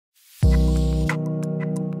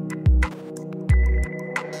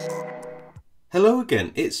Hello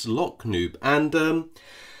again, it's Noob, and I've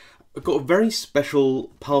got a very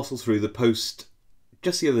special parcel through the post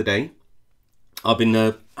just the other day. I've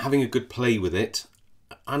been having a good play with it,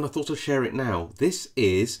 and I thought I'd share it now. This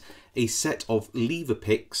is a set of lever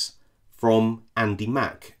picks from Andy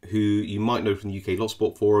Mack, who you might know from the UK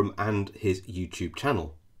Locksport forum and his YouTube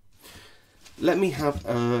channel. Let me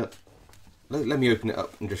open it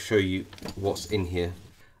up and just show you what's in here.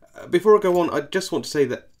 Before I go on, I just want to say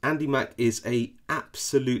that Andy Mack is an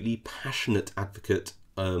absolutely passionate advocate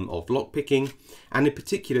of lockpicking, and in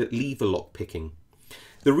particular lever lock picking.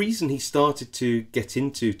 The reason he started to get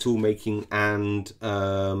into tool making and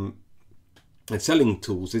selling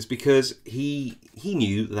tools is because he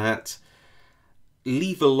knew that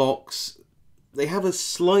lever locks, they have a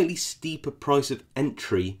slightly steeper price of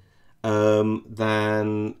entry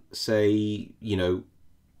than, say,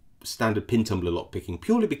 standard pin tumbler lock picking,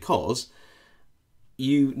 purely because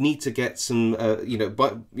you need to get some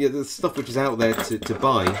the stuff which is out there to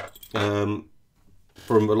buy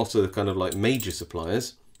from a lot of kind of like major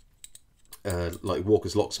suppliers like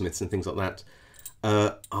Walker's Locksmiths and things like that,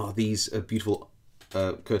 are these beautiful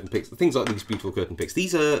curtain picks. Things like these beautiful curtain picks,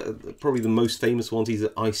 these are probably the most famous ones. These are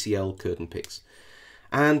ICL curtain picks,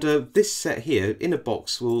 and this set here in a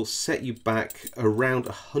box will set you back around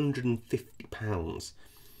 £150.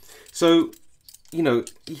 So, you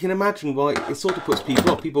can imagine why it sort of puts people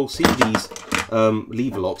off. People see these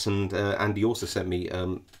lever locks, and Andy also sent me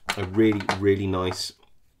a really, really nice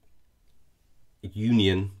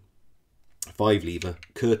Union 5-lever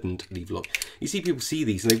curtained lever lock. You see people see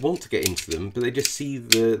these and they want to get into them, but they just see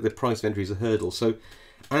the price of entry as a hurdle. So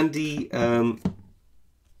Andy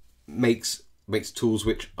makes tools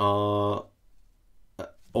which are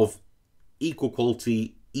of equal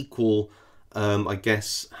quality, equal I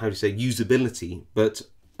guess, how do you say, usability, but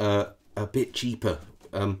a bit cheaper.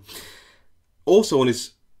 Also on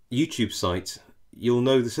his YouTube site, you'll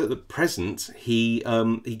know this at the present, he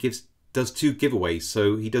does 2 giveaways.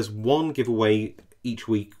 So he does one giveaway each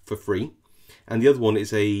week for free, and the other one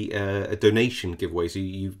is a donation giveaway. So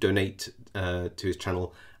you donate to his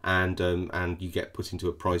channel, and you get put into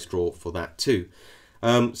a prize draw for that too.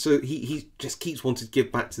 So he just keeps wanting to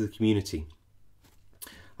give back to the community.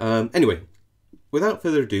 Anyway, without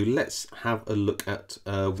further ado, let's have a look at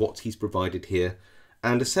what he's provided here.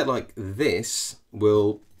 And a set like this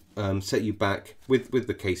will set you back, with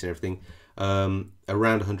the case and everything, around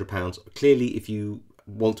 £100. Clearly, if you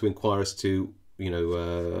want to inquire as to,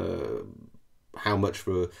 how much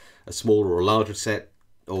for a smaller or a larger set,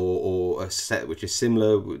 or a set which is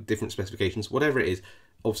similar with different specifications, whatever it is,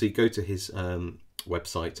 obviously go to his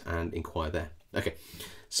website and inquire there. Okay,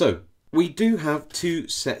 so we do have 2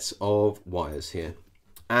 sets of wires here.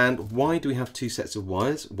 And why do we have 2 sets of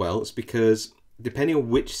wires? Well, it's because depending on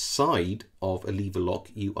which side of a lever lock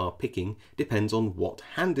you are picking depends on what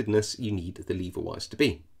handedness you need the lever wires to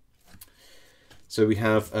be. So we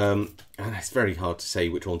have, and it's very hard to say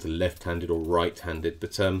which ones are left-handed or right-handed,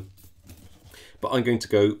 but I'm going to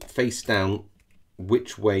go face down.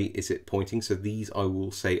 Which way is it pointing? So these, I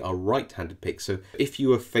will say, are right-handed picks. So if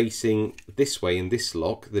you are facing this way in this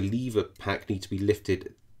lock, the lever pack needs to be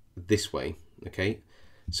lifted this way. Okay,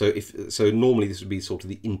 so normally this would be sort of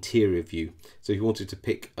the interior view. So if you wanted to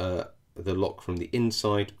pick the lock from the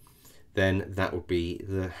inside, then that would be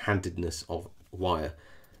the handedness of wire.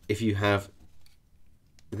 If you have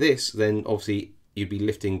this, then obviously you'd be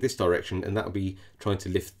lifting this direction, and that would be trying to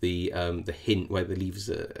lift the hinge where the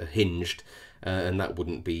levers are hinged. And that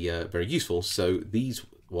wouldn't be very useful. So these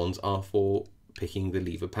ones are for picking the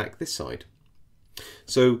lever pack this side.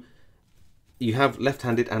 So you have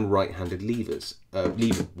left-handed and right-handed levers,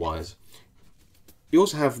 lever wires. You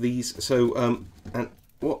also have these. So and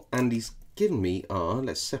what Andy's given me are,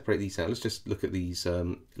 let's separate these out. Let's just look at these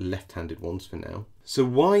left-handed ones for now. So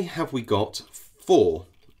why have we got 4?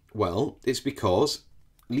 Well, it's because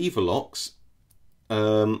lever locks,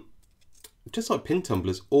 just like pin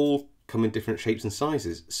tumblers, all come in different shapes and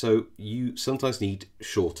sizes. So you sometimes need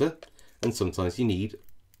shorter, and sometimes you need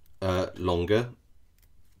longer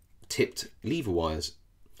tipped lever wires.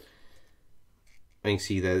 And you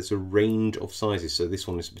see there's a range of sizes. So this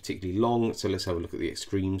one is particularly long. So let's have a look at the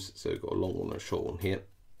extremes. So we've got a long one and a short one here.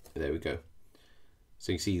 There we go.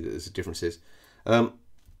 So you see that there's differences.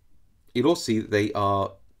 You'll also see that they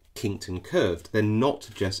are kinked and curved. They're not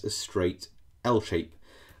just a straight L shape.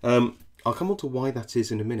 I'll come on to why that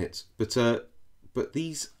is in a minute, but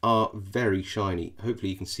these are very shiny.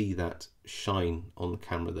 Hopefully you can see that shine on the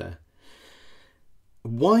camera there.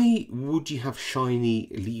 Why would you have shiny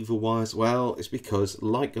lever wires? Well, it's because,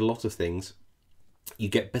 like a lot of things, you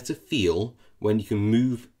get better feel when you can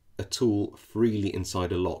move a tool freely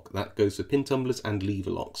inside a lock. That goes for pin tumblers and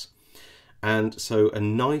lever locks. And so a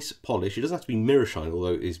nice polish, it doesn't have to be mirror shine,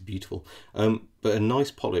 although it is beautiful, but a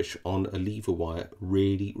nice polish on a lever wire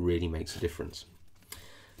really, really makes a difference.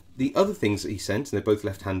 The other things that he sent, and they're both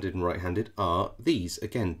left-handed and right-handed, are these.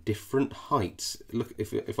 Again, different heights. Look,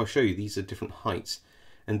 if I show you, these are different heights.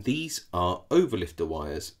 And these are overlifter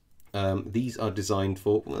wires. These are designed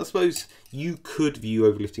for, well, I suppose you could view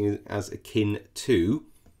overlifting as akin to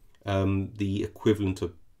the equivalent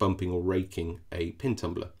of bumping or raking a pin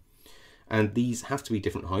tumbler. And these have to be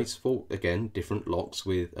different heights for, again, different locks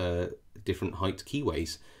with different height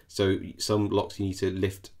keyways. So some locks you need to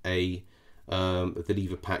lift the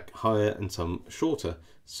lever pack higher and some shorter.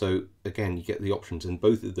 So again, you get the options, and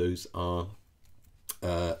both of those are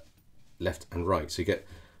left and right. So you get,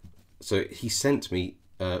 so he sent me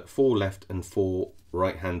 4 left and 4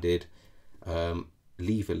 right-handed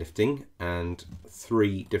lever lifting and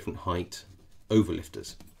 3 different height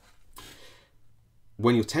overlifters.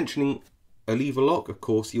 When you're tensioning a lever lock, of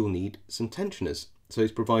course, you'll need some tensioners. So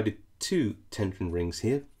he's provided 2 tension rings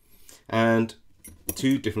here and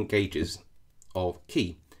 2 different gauges of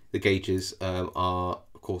key. The gauges are,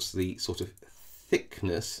 of course, the sort of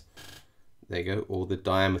thickness, there you go, or the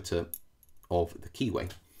diameter of the keyway.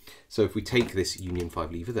 So if we take this Union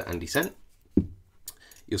 5 lever that Andy sent,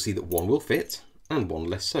 you'll see that one will fit and one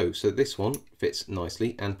less so. So this one fits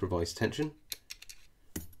nicely and provides tension.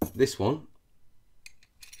 This one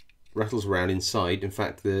rattles around inside. In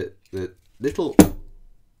fact, the little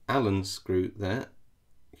Allen screw there,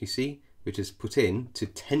 you see, which is put in to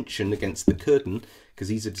tension against the curtain, because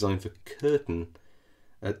these are designed for curtain,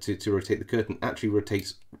 to rotate the curtain, actually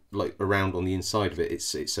rotates like around on the inside of it. It's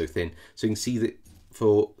so thin. So you can see that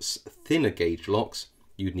for thinner gauge locks,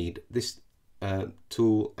 you'd need this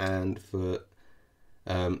tool, and for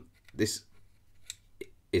this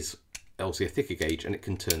is obviously a thicker gauge, and it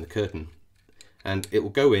can turn the curtain. And it will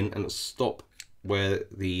go in and it'll stop where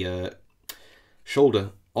the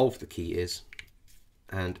shoulder of the key is,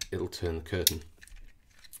 and it'll turn the curtain.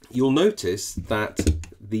 You'll notice that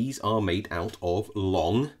these are made out of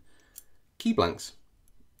long key blanks.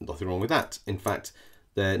 Nothing wrong with that. In fact,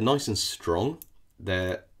 they're nice and strong.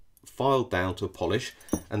 They're filed down to a polish,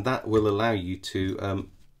 and that will allow you to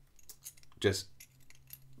just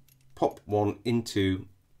pop one into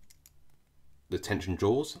the tension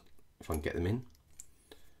jaws, if I can get them in.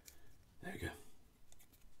 There we go.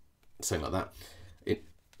 Something like that.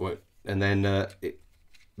 And then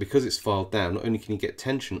because it's filed down, not only can you get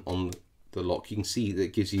tension on the lock, you can see that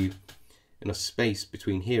it gives you enough space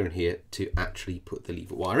between here and here to actually put the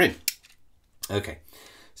lever wire in. Okay,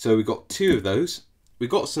 so we've got 2 of those. We've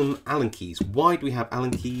got some Allen keys. Why do we have Allen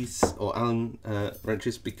keys or Allen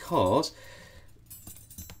wrenches? Because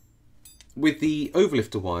with the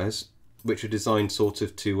overlifter wires, which are designed sort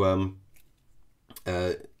of to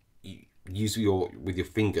use with your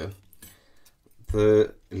finger,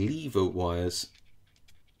 the lever wires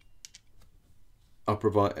are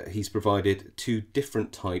he's provided 2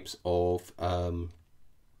 different types of a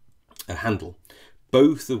handle,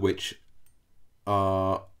 both of which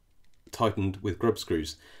are tightened with grub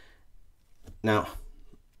screws. Now,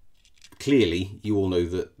 clearly you all know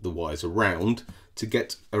that the wires are round. To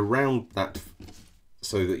get around that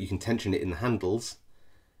so that you can tension it in the handles,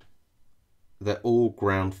 they're all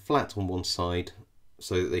ground flat on one side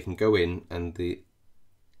so that they can go in, and the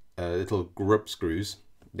little grub screws,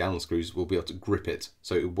 the Allen screws, will be able to grip it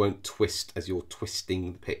so it won't twist as you're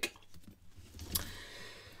twisting the pick.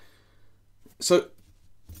 So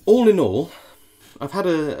all in all, I've had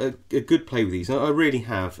a good play with these. I really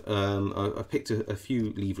have. I picked a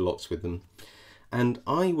few lever locks with them, and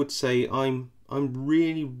I would say I'm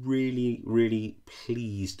really, really, really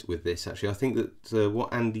pleased with this. Actually, I think that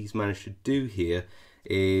what Andy's managed to do here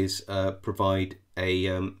is provide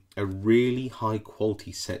a really high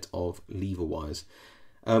quality set of lever wires.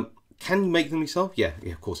 Can you make them yourself? Yeah,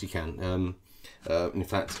 of course you can. In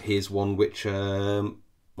fact, here's one which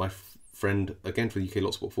my friend, again for the UK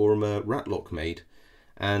Locksport Forum, Ratlock made,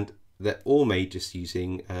 and they're all made just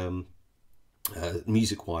using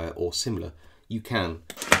music wire or similar. You can,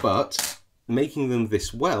 but making them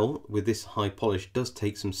this well with this high polish does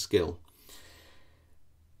take some skill.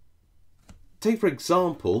 Take for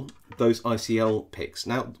example those ICL picks.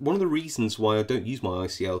 Now, one of the reasons why I don't use my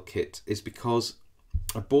ICL kit is because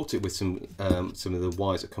I bought it with some of the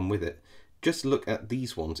wires that come with it. Just look at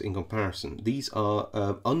these ones in comparison. These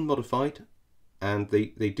are unmodified, and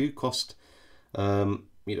they do cost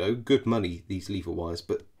you know, good money, these lever wires,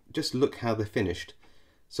 but just look how they're finished.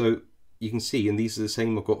 So you can see, and these are the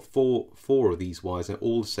same, I've got four of these wires, they're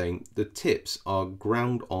all the same. The tips are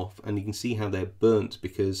ground off, and you can see how they're burnt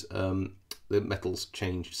because the metal's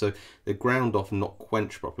changed. So they're ground off and not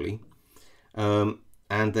quenched properly. And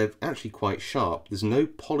they're actually quite sharp. There's no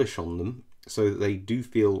polish on them, so that they do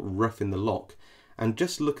feel rough in the lock. And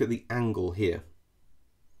just look at the angle here.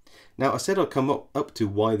 Now, I said I'd come up to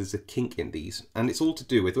why there's a kink in these, and it's all to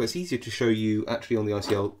do with, well, it's easier to show you actually on the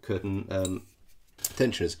ICL curtain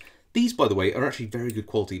tensioners. These, by the way, are actually very good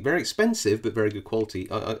quality. Very expensive, but very good quality.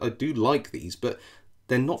 I do like these, but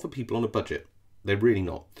they're not for people on a budget. They're really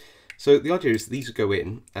not. So the idea is these would go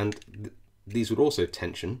in, and these would also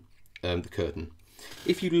tension the curtain.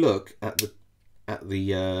 If you look at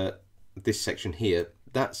this section here,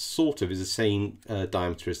 that sort of is the same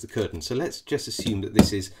diameter as the curtain. So let's just assume that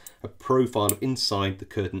this is a profile inside the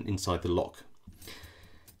curtain, inside the lock.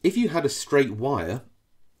 If you had a straight wire,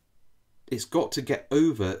 it's got to get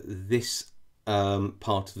over this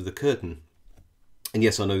part of the curtain. And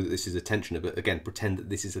yes, I know that this is a tensioner, but again, pretend that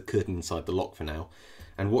this is a curtain inside the lock for now.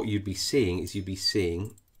 And what you'd be seeing is you'd be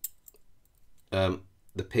seeing the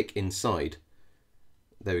pick inside.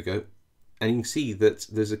 There we go. And you can see that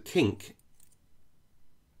there's a kink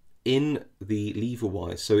in the lever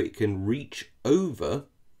wire, so it can reach over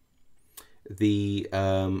the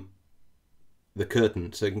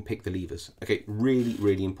curtain, so it can pick the levers. Okay, really,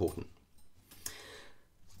 really important.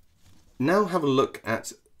 Now have a look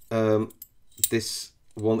at this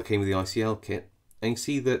one that came with the ICL kit, and you can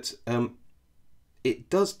see that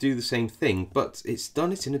it does do the same thing, but it's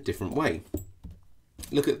done it in a different way.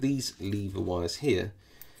 Look at these lever wires here.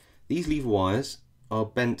 These lever wires are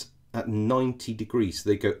bent at 90 degrees, so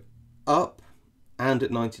they go up and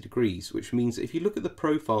at 90 degrees, which means that if you look at the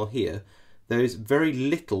profile here, there is very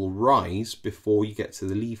little rise before you get to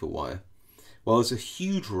the lever wire. Well, there's a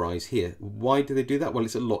huge rise here. Why do they do that? Well,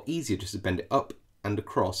 it's a lot easier just to bend it up and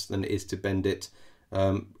across than it is to bend it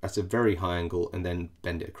at a very high angle and then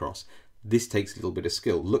bend it across. This takes a little bit of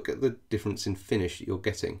skill. Look at the difference in finish that you're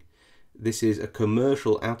getting. This is a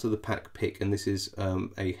commercial out of the pack pick, and this is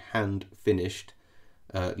a hand finished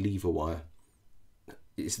lever wire.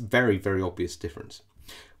 It's very, very obvious difference.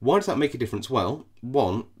 Why does that make a difference? Well,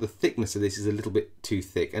 one, the thickness of this is a little bit too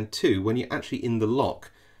thick, and two, when you're actually in the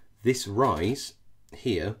lock, this rise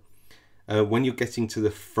here, when you're getting to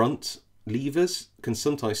the front levers, can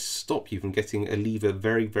sometimes stop you from getting a lever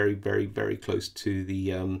very, very, very, very close to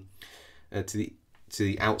the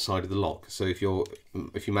outside of the lock. So if you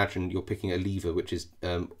imagine you're picking a lever which is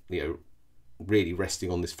really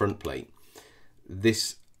resting on this front plate,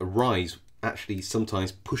 this rise actually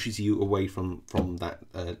sometimes pushes you away from that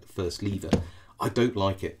first lever. I don't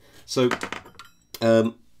like it. So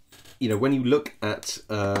when you look at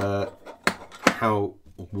how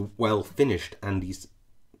well finished Andy's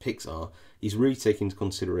picks are, he's really taken into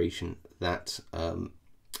consideration that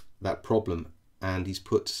that problem, and he's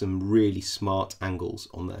put some really smart angles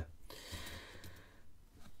on there.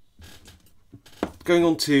 Going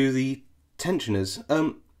on to the tensioners,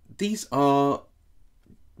 these are,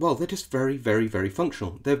 well, they're just very, very, very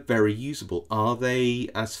functional. They're very usable. Are they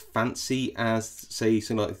as fancy as, say,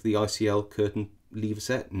 something like the ICL curtain lever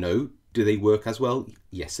set? No. Do they work as well?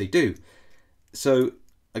 Yes, they do. So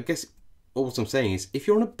I guess all what I'm saying is, if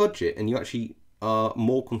you're on a budget and you actually are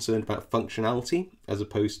more concerned about functionality as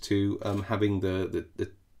opposed to having the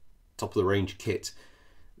top of the range kit,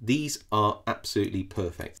 these are absolutely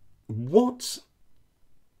perfect. What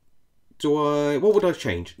would I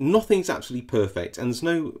change? Nothing's absolutely perfect, and there's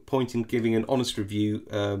no point in giving an honest review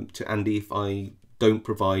to Andy if I don't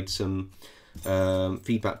provide some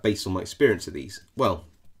feedback based on my experience of these. Well,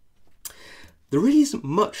 there really isn't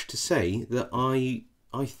much to say that I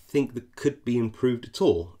think that could be improved at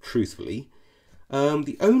all, truthfully.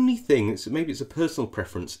 The only thing, maybe it's a personal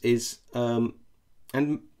preference, is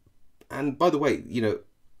and by the way,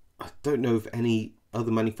 I don't know of any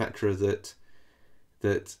other manufacturer that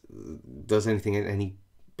does anything any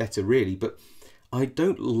better, really, but I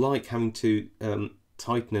don't like having to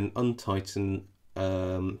tighten and untighten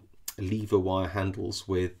lever wire handles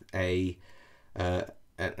with an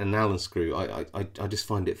Allen screw. I just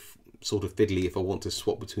find it sort of fiddly if I want to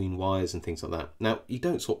swap between wires and things like that. Now, you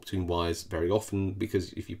don't swap between wires very often,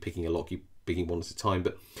 because if you're picking a lock, you're picking one at a time,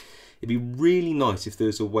 but it'd be really nice if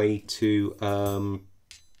there's a way to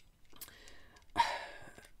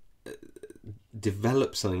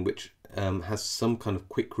develop something which has some kind of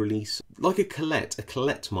quick release, like a collet. A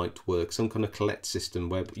collet might work, some kind of collet system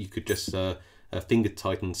where you could just finger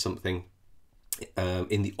tighten something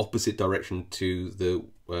in the opposite direction to the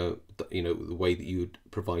the way that you would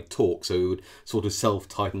provide torque, so it would sort of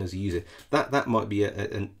self-tighten as you use it. That might be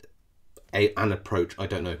a an approach. I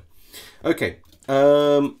don't know. Okay.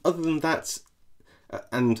 Other than that,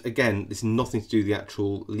 and again, there's nothing to do with the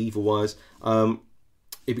actual lever wires.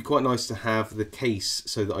 It'd be quite nice to have the case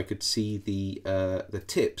so that I could see the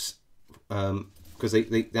tips, because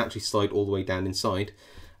they actually slide all the way down inside.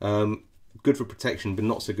 Good for protection, but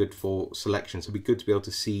not so good for selection. So it'd be good to be able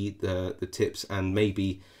to see the tips, and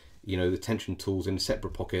maybe, you know, the tension tools in a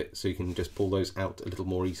separate pocket, so you can just pull those out a little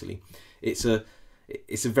more easily. It's a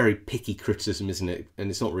very picky criticism, isn't it? And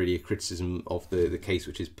it's not really a criticism of the case,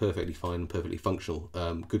 which is perfectly fine and perfectly functional,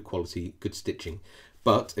 good quality, good stitching.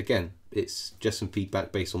 But again, it's just some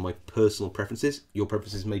feedback based on my personal preferences. Your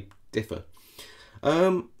preferences may differ.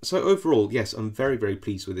 So overall, yes, I'm very, very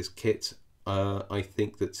pleased with this kit. I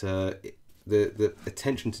think that the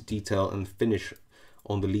attention to detail and finish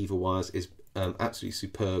on the lever wires is absolutely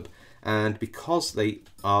superb. And because they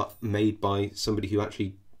are made by somebody who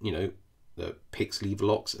actually, you know, picks lever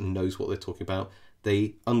locks and knows what they're talking about,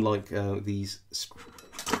 they, unlike these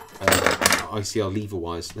ICL lever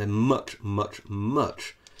wires, they're much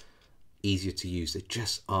easier to use. They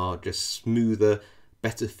just are smoother,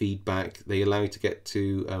 better feedback. They allow you to get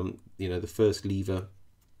to you know, the first lever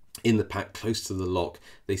in the pack close to the lock.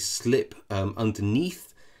 They slip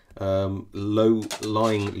underneath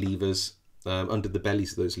low-lying levers, under the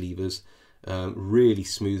bellies of those levers, really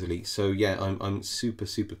smoothly. So yeah, I'm super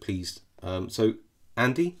pleased. So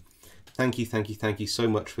Andy, thank you so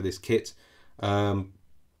much for this kit.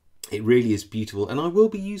 It really is beautiful, and I will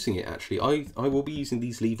be using it actually. I will be using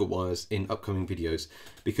these lever wires in upcoming videos,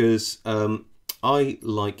 because I,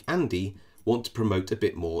 like Andy, want to promote a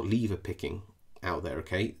bit more lever picking out there.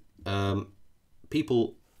 Okay,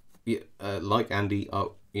 people like Andy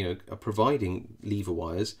are, you know, are providing lever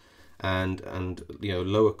wires and you know,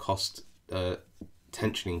 lower cost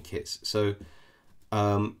tensioning kits. So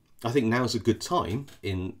I think now's a good time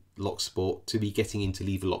in locksport to be getting into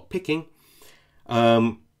lever lock picking.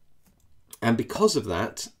 And because of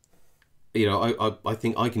that, you know, I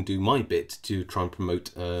think I can do my bit to try and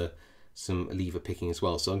promote some lever picking as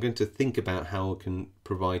well. So I'm going to think about how I can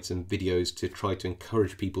provide some videos to try to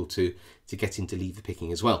encourage people to get into lever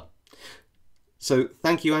picking as well. So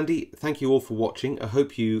thank you, Andy. Thank you all for watching. I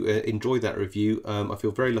hope you enjoyed that review. I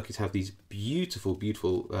feel very lucky to have these beautiful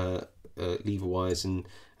lever wires and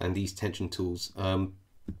these tension tools.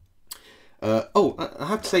 Oh, I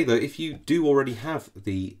have to say though, if you do already have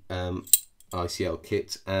the ICL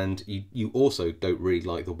kit and you also don't really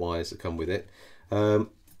like the wires that come with it,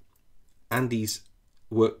 Andy's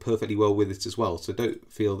work perfectly well with it as well. So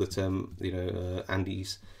don't feel that you know,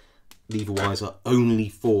 Andy's lever wires are only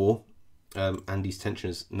for Andy's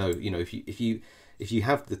tensioners. No, you know, if you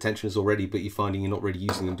have the tensioners already, but you're finding you're not really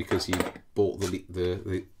using them because you bought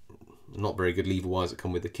the not very good lever wires that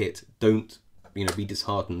come with the kit, don't, you know, be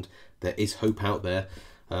disheartened. There is hope out there.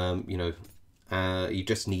 You know, you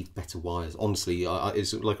just need better wires. Honestly,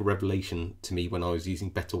 it's like a revelation to me when I was using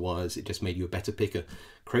better wires. It just made you a better picker.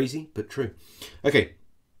 Crazy, but true. Okay,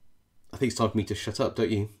 I think it's time for me to shut up,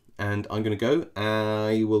 don't you? And I'm going to go.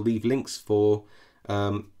 I will leave links for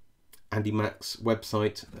Andy Mack's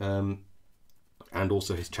website and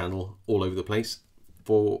also his channel all over the place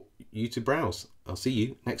for you to browse. I'll see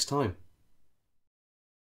you next time.